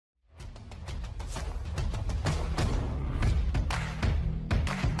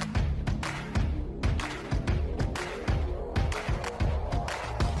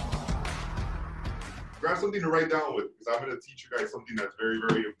grab something to write down with, because I'm going to teach you guys something that's very,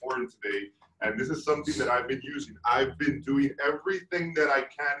 very important today. And this is something that I've been using. I've been doing everything that I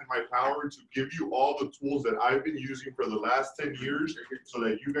can in my power to give you all the tools that I've been using for the last 10 years so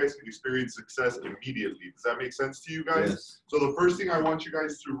that you guys can experience success immediately. Does that make sense to you guys? Yes. So the first thing I want you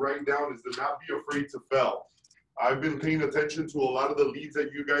guys to write down is to not be afraid to fail. I've been paying attention to a lot of the leads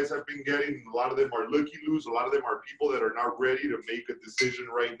that you guys have been getting. A lot of them are looky-loos. A lot of them are people that are not ready to make a decision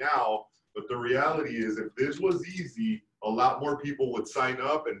right now. But the reality is, if this was easy, a lot more people would sign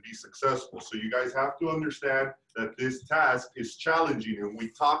up and be successful. So you guys have to understand that this task is challenging. And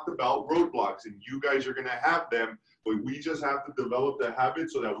we talked about roadblocks, and you guys are going to have them, but we just have to develop the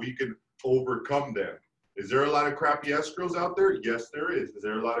habit so that we can overcome them. Is there a lot of crappy escrows out there? Yes, there is. Is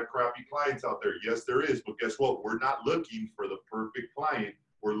there a lot of crappy clients out there? Yes, there is. But guess what? We're not looking for the perfect client.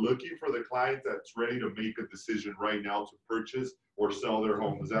 We're looking for the client that's ready to make a decision right now to purchase or sell their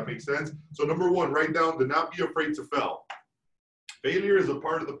home. Does that make sense? So number one, write down, do not be afraid to fail. Failure is a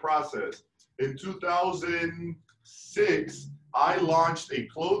part of the process. In 2006, I launched a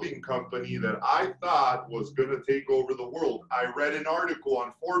clothing company that I thought was going to take over the world. I read an article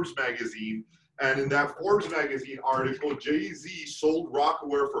on Forbes magazine, and in that Forbes magazine article, Jay-Z sold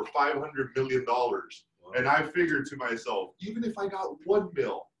Rockaware for $500 million. And I figured to myself, even if I got 1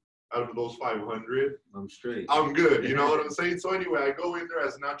 mil out of those 500, I'm straight. I'm good. You know what I'm saying? So anyway, I go in there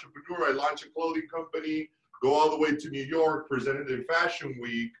as an entrepreneur. I launch a clothing company, go all the way to New York, presented in Fashion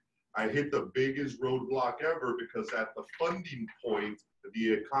Week. I hit the biggest roadblock ever because at the funding point,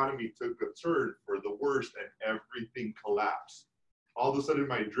 the economy took a turn for the worst and everything collapsed. All of a sudden,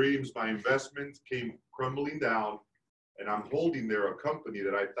 my dreams, my investments came crumbling down. And I'm holding there a company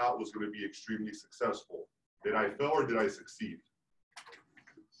that I thought was going to be extremely successful. Did I fail or did I succeed?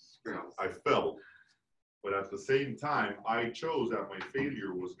 I failed. But at the same time, I chose that my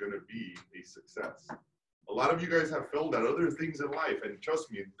failure was going to be a success. A lot of you guys have failed at other things in life. And trust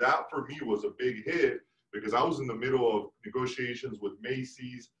me, that for me was a big hit because I was in the middle of negotiations with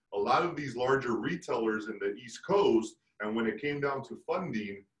Macy's, a lot of these larger retailers in the East Coast. And when it came down to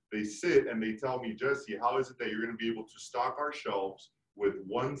funding, they sit and they tell me, Jesse, how is it that you're going to be able to stock our shelves with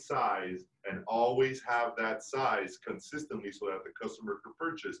one size and always have that size consistently so that the customer could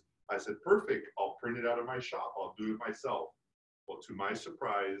purchase? I said, perfect. I'll print it out of my shop. I'll do it myself. Well, to my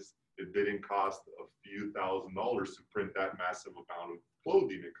surprise, it didn't cost a few $1,000s to print that massive amount of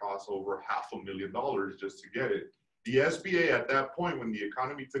clothing. It cost over $500,000 just to get it. The SBA at that point, when the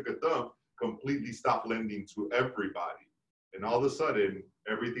economy took a dump, completely stopped lending to everybody. And all of a sudden,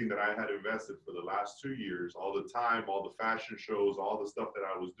 everything that I had invested for the last 2 years, all the time, all the fashion shows, all the stuff that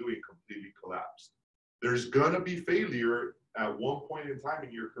I was doing completely collapsed. There's going to be failure at one point in time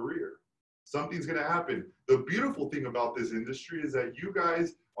in your career. Something's going to happen. The beautiful thing about this industry is that you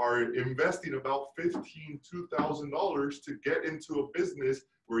guys are investing about $15,000 to $2,000 to get into a business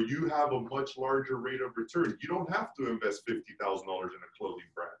where you have a much larger rate of return. You don't have to invest $50,000 in a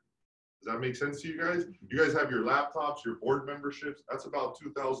clothing brand. Does that make sense to you guys? You guys have your laptops, your board memberships. That's about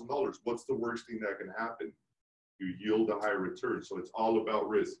 $2,000. What's the worst thing that can happen? You yield a high return. So it's all about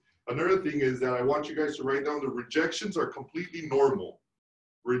risk. Another thing is that I want you guys to write down the rejections are completely normal.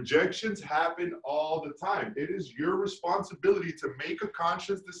 Rejections happen all the time. It is your responsibility to make a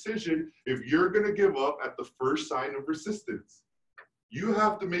conscious decision if you're going to give up at the first sign of resistance. You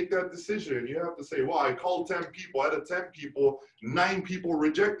have to make that decision. You have to say, well, I called 10 people. Out of 10 people, 9 people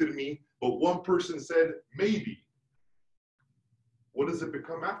rejected me, but 1 person said maybe. What does it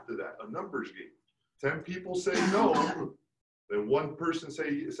become after that? A numbers game. 10 people say no, then 1 person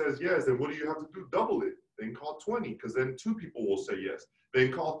says yes. Then what do you have to do? Double it. Then call 20, because then 2 people will say yes.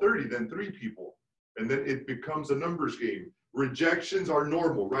 Then call 30, then 3 people. And then it becomes a numbers game. Rejections are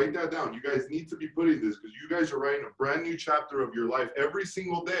normal. Write that down. You guys need to be putting this because you guys are writing a brand new chapter of your life every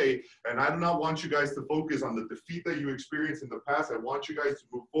single day. And I do not want you guys to focus on the defeat that you experienced in the past. I want you guys to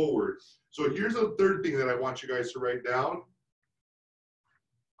move forward. So here's a third thing that I want you guys to write down.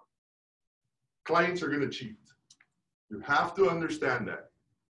 Clients are going to cheat. You have to understand that.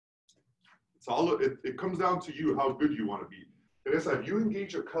 It comes down to you how good you want to be. And it's like you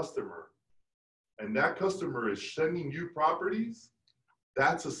engage a customer and that customer is sending you properties,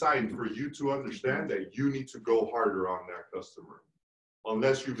 that's a sign for you to understand that you need to go harder on that customer.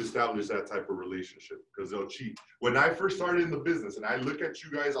 Unless you've established that type of relationship, because they'll cheat. When I first started in the business, and I look at you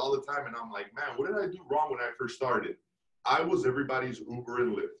guys all the time, and I'm like, man, what did I do wrong when I first started? I was everybody's Uber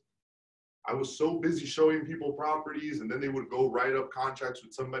and Lyft. I was so busy showing people properties, and then they would go write up contracts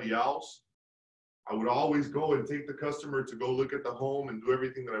with somebody else. I would always go and take the customer to go look at the home and do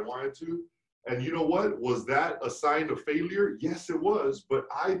everything that I wanted to. And you know what? Was that a sign of failure? Yes, it was. But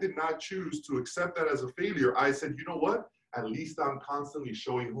I did not choose to accept that as a failure. I said, you know what? At least I'm constantly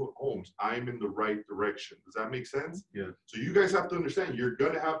showing homes. I'm in the right direction. Does that make sense? Yeah. So you guys have to understand, you're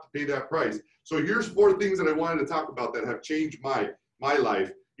going to have to pay that price. So here's 4 things that I wanted to talk about that have changed my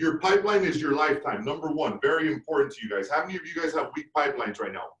life. Your pipeline is your lifetime. Number 1, very important to you guys. How many of you guys have weak pipelines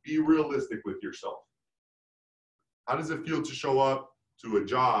right now? Be realistic with yourself. How does it feel to show up to a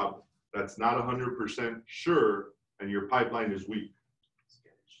job that's not 100% sure and your pipeline is weak?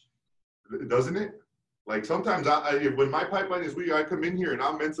 Doesn't it? Like sometimes when my pipeline is weak, I come in here and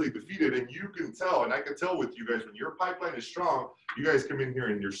I'm mentally defeated, and you can tell, and I can tell with you guys, when your pipeline is strong, you guys come in here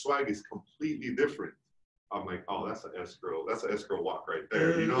and your swag is completely different. I'm like, oh, that's an escrow. That's an escrow walk right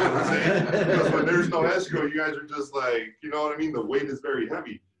there. You know what I'm saying? Because when there's no escrow, you guys are just like, you know what I mean? The weight is very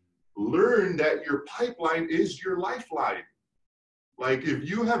heavy. Learn that your pipeline is your lifeline. Like if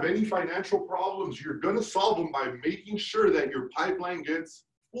you have any financial problems, you're going to solve them by making sure that your pipeline gets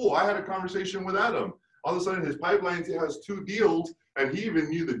full. I had a conversation with Adam. All of a sudden his pipeline has 2 deals and he even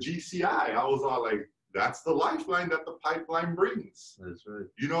knew the GCI. I was all like, that's the lifeline that the pipeline brings. That's right.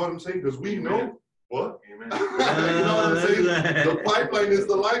 You know what I'm saying? Because we know what? Amen. You know what I'm saying? The pipeline is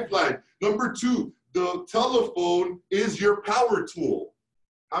the lifeline. Number 2, the telephone is your power tool.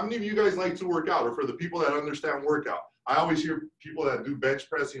 How many of you guys like to work out? Or for the people that understand workout, I always hear people that do bench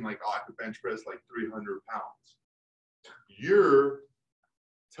pressing like, oh, I could bench press like 300 pounds. Your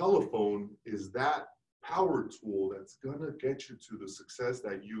telephone is that power tool that's gonna get you to the success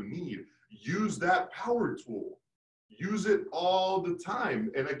that you need. Use that power tool. Use it all the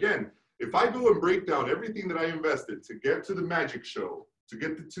time. And again, if I go and break down everything that I invested to get to the magic show, to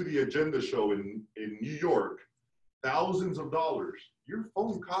get to the agenda show in New York, thousands of dollars, your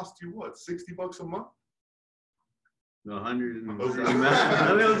phone costs you what, $60 a month? 100. I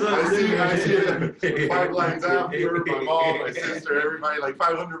see it. 5 lines after, my mom, my sister, everybody, like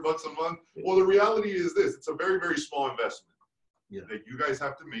 $500 a month. Well, the reality is this: it's a very, very small investment that you guys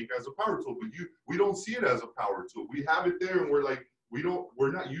have to make as a power tool. But we don't see it as a power tool. We have it there, and we're like,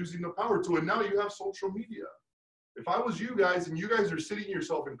 we're not using the power tool. And now you have social media. If I was you guys, and you guys are sitting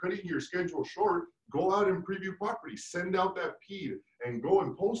yourself and cutting your schedule short, go out and preview properties. Send out that feed and go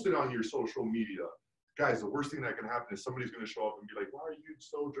and post it on your social media. Guys, the worst thing that can happen is somebody's going to show up and be like, why are you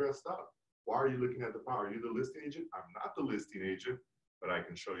so dressed up? Why are you looking at the power? Are you the listing agent? I'm not the listing agent, but I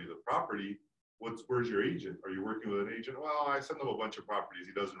can show you the property. Where's your agent? Are you working with an agent? Well, I send him a bunch of properties.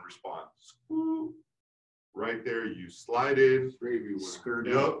 He doesn't respond. Swoop. Right there, you slide in.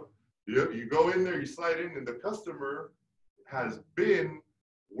 Yep. You go in there, you slide in, and the customer has been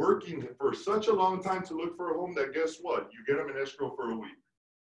working for such a long time to look for a home that, guess what? You get them in escrow for a week.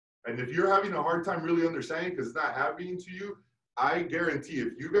 And if you're having a hard time really understanding because it's not happening to you, I guarantee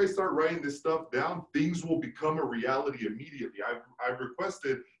if you guys start writing this stuff down, things will become a reality immediately. I've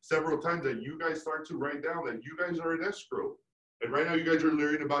requested several times that you guys start to write down that you guys are in escrow. And right now you guys are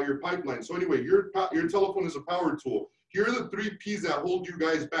learning about your pipeline. So anyway, your telephone is a power tool. Here are the 3 P's that hold you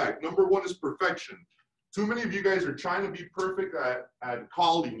guys back. Number 1 is perfection. Too many of you guys are trying to be perfect at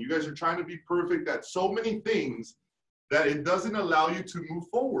calling. You guys are trying to be perfect at so many things that it doesn't allow you to move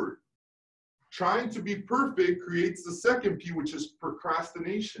forward. Trying to be perfect creates the 2nd P, which is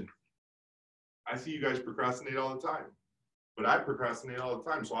procrastination. I see you guys procrastinate all the time, but I procrastinate all the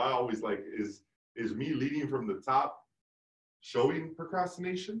time. So I always like, is me leading from the top showing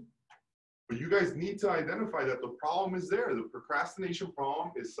procrastination? But you guys need to identify that the problem is there. The procrastination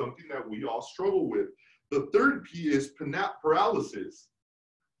problem is something that we all struggle with. The 3rd P is paralysis.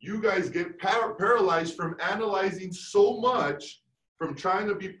 You guys get paralyzed from analyzing so much, from trying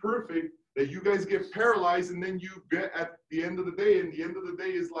to be perfect, that you guys get paralyzed, and then you get at the end of the day, and the end of the day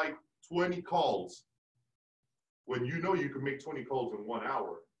is like 20 calls. When you know you can make 20 calls in 1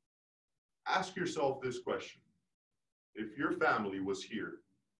 hour. Ask yourself this question. If your family was here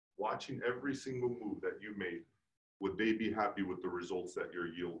watching every single move that you made, would they be happy with the results that you're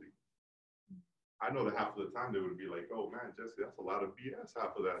yielding? I know that half of the time they would be like, oh man, Jesse, that's a lot of BS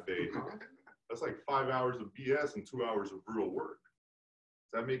half of that day. That's like 5 hours of BS and 2 hours of real work.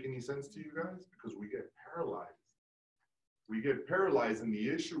 Does that make any sense to you guys? Because we get paralyzed. We get paralyzed, and the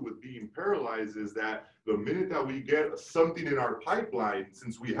issue with being paralyzed is that the minute that we get something in our pipeline,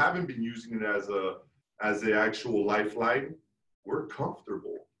 since we haven't been using it as an actual lifeline, we're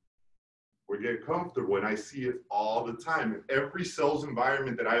comfortable. We get comfortable, and I see it all the time. In every sales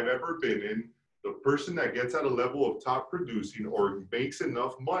environment that I've ever been in, the person that gets at a level of top producing or makes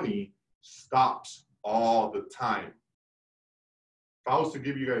enough money stops all the time. If I was to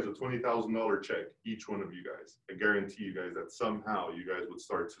give you guys a $20,000 check, each one of you guys, I guarantee you guys that somehow you guys would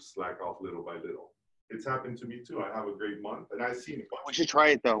start to slack off little by little. It's happened to me too. I have a great month, and I've seen it. We should try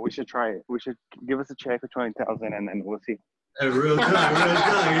it though. We should try it. We should give us a check of 20,000, and then we'll see. Hey, real talk,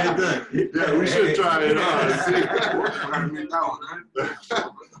 real talk. Yeah, we should try it out. See.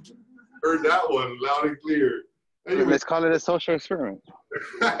 Heard that one loud and clear. Anyway. Let's call it a social experiment.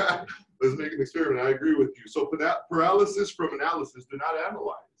 Let's make an experiment. I agree with you. So for that paralysis from analysis, do not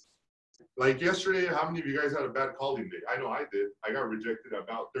analyze. Like yesterday, how many of you guys had a bad calling day? I know I did. I got rejected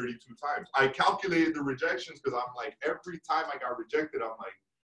about 32 times. I calculated the rejections because I'm like, every time I got rejected, I'm like,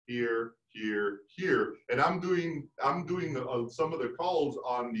 here, here, here. And I'm doing some of the calls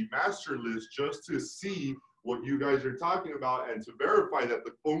on the master list just to see what you guys are talking about and to verify that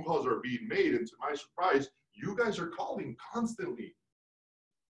the phone calls are being made. And to my surprise, you guys are calling constantly.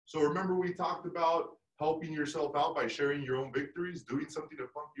 So remember we talked about helping yourself out by sharing your own victories, doing something to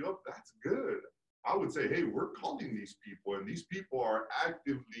pump you up. That's good. I would say, hey, we're calling these people, and these people are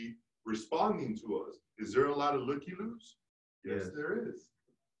actively responding to us. Is there a lot of looky-loos? Yes, there is.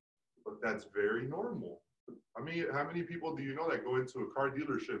 But that's very normal. I mean, how many people do you know that go into a car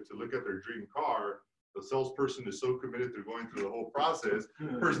dealership to look at their dream car? The salesperson is so committed to going through the whole process.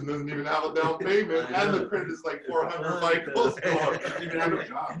 The person doesn't even have a down payment, and the credit is like 400 FICO score.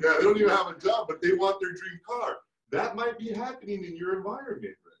 Yeah, they don't even have a job, but they want their dream car. That might be happening in your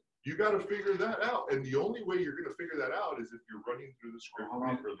environment. You got to figure that out, and the only way you're going to figure that out is if you're running through the script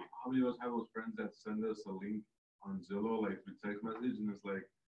properly. How many of us have those friends that send us a link on Zillow, like through text message, and it's like,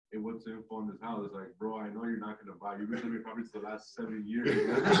 hey, what's the info on this house? It's like, bro, I know you're not going to buy. You've been living property for the last 7 years.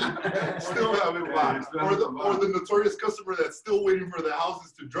 Still haven't bought. Or the notorious customer that's still waiting for the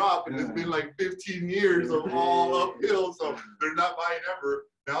houses to drop, and it's been like 15 years of all uphill, so they're not buying ever.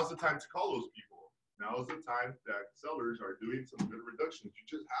 Now's the time to call those people. Now's the time that sellers are doing some good reductions. You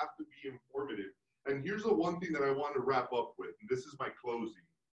just have to be informative. And here's the one thing that I want to wrap up with, and this is my closing.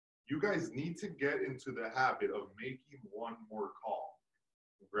 You guys need to get into the habit of making one more call.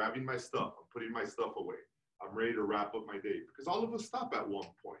 I'm grabbing my stuff. I'm putting my stuff away. I'm ready to wrap up my day because all of us stop at one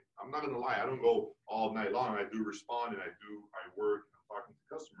point. I'm not going to lie. I don't go all night long. I do respond and I work and I'm talking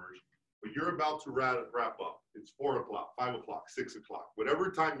to customers, but you're about to wrap up. It's 4 o'clock, 5 o'clock, 6 o'clock, whatever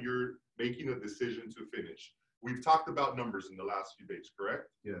time you're making a decision to finish. We've talked about numbers in the last few days, correct?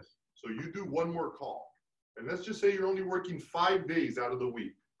 Yes. So you do one more call, and let's just say you're only working 5 days out of the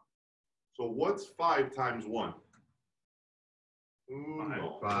week. So what's 5 times 1?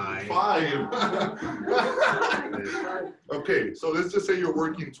 Five. Okay, so let's just say you're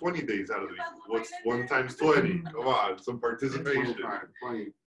working 20 days out of the week. What's 1 times 20? Come on, some participation.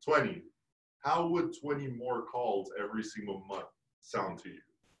 20. How would 20 more calls every single month sound to you?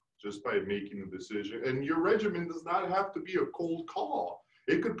 Just by making a decision. And your regimen does not have to be a cold call.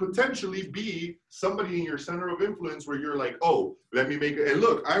 It could potentially be somebody in your center of influence where you're like, oh, let me make it. And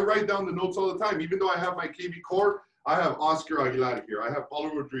look, I write down the notes all the time. Even though I have my KB core, I have Oscar Aguilar here. I have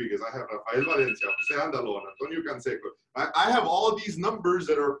Paulo Rodriguez. I have Rafael Valencia, Jose Andalon, Antonio Canseco. I have all of these numbers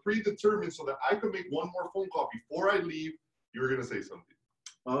that are predetermined so that I can make one more phone call before I leave. You were going to say something.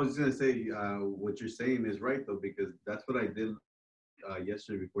 I was going to say what you're saying is right, though, because that's what I did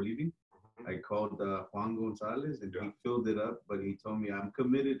yesterday before leaving. I called Juan Gonzalez, and he filled it up, but he told me, I'm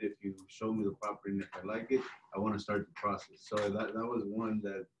committed if you show me the property, and if I like it, I want to start the process. So that was one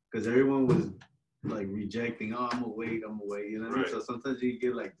that, because everyone was like rejecting, oh, I'm gonna wait, you know what I mean? So sometimes you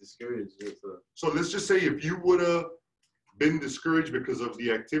get like discouraged. So let's just say if you would have been discouraged because of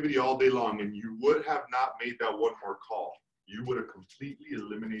the activity all day long and you would have not made that one more call, you would have completely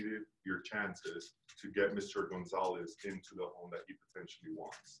eliminated your chances to get Mr. Gonzalez into the home that he potentially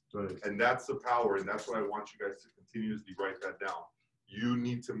wants. Right. And that's the power, and that's what I want you guys to continuously write that down. You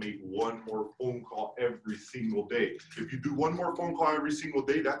need to make one more phone call every single day. If you do one more phone call every single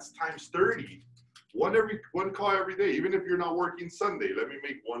day, that's times 30. One call every day. Even if you're not working Sunday, let me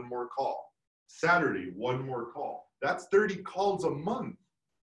make one more call. Saturday, one more call. That's 30 calls a month.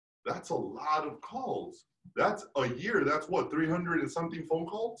 That's a lot of calls. That's a year. That's what, 300 and something phone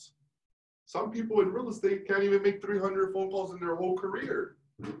calls? Some people in real estate can't even make 300 phone calls in their whole career.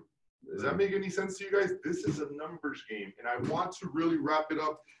 Does that make any sense to you guys? This is a numbers game. And I want to really wrap it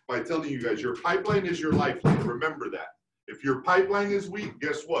up by telling you guys, your pipeline is your lifeline. Remember that. If your pipeline is weak,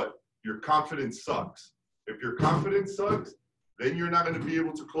 guess what? Your confidence sucks. If your confidence sucks, then you're not going to be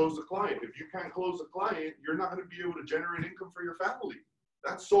able to close the client. If you can't close a client, you're not going to be able to generate income for your family.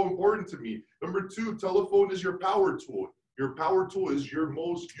 That's so important to me. Number 2, telephone is your power tool. Your power tool is your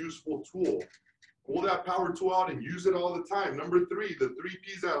most useful tool. Pull that power tool out and use it all the time. Number 3, the 3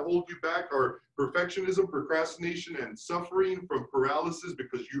 P's that hold you back are perfectionism, procrastination, and suffering from paralysis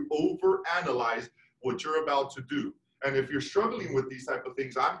because you overanalyze what you're about to do. And if you're struggling with these type of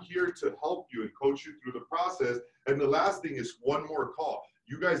things, I'm here to help you and coach you through the process. And the last thing is one more call.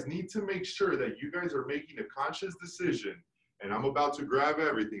 You guys need to make sure that you guys are making a conscious decision. And I'm about to grab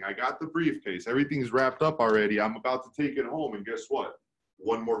everything. I got the briefcase. Everything's wrapped up already. I'm about to take it home. And guess what?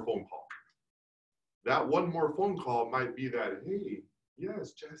 One more phone call. That one more phone call might be that, hey,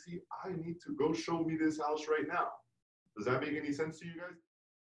 yes, Jesse, I need to go show me this house right now. Does that make any sense to you guys?